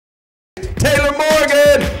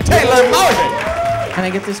Sailor Moses. And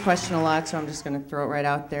I get this question a lot, so I'm just going to throw it right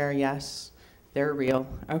out there. Yes, they're real.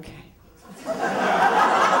 Okay.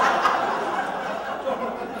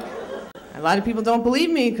 A lot of people don't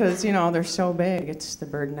believe me because, you know, they're so big. It's the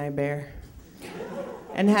burden I bear.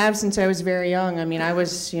 And have since I was very young. I mean, I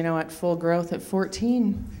was, you know, at full growth at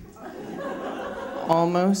 14.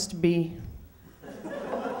 Almost B.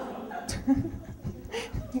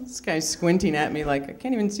 This guy's squinting at me like, I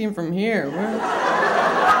can't even see him from here.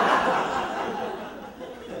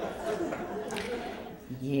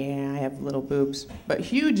 Yeah, I have little boobs, but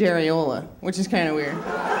huge areola, which is kind of weird.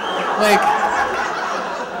 Like,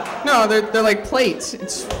 no, they're like plates.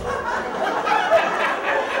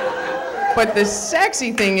 But the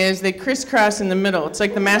sexy thing is they crisscross in the middle. It's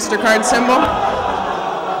like the MasterCard symbol.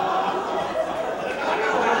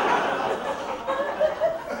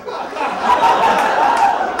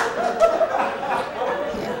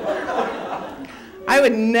 I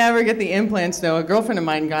would never get the implants, though. A girlfriend of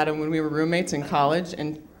mine got them when we were roommates in college,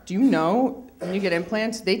 and do you know, when you get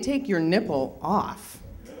implants, they take your nipple off.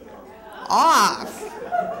 Off!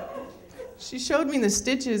 She showed me the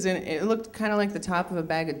stitches, and it looked kind of like the top of a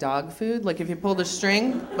bag of dog food. Like if you pulled a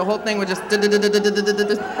string, the whole thing would just... And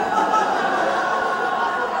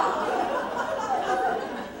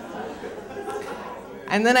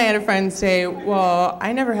then I had a friend say, well,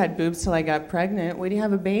 I never had boobs till I got pregnant. Wait till you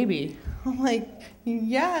have a baby. I'm like,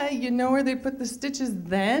 yeah, you know where they put the stitches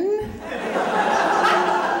then?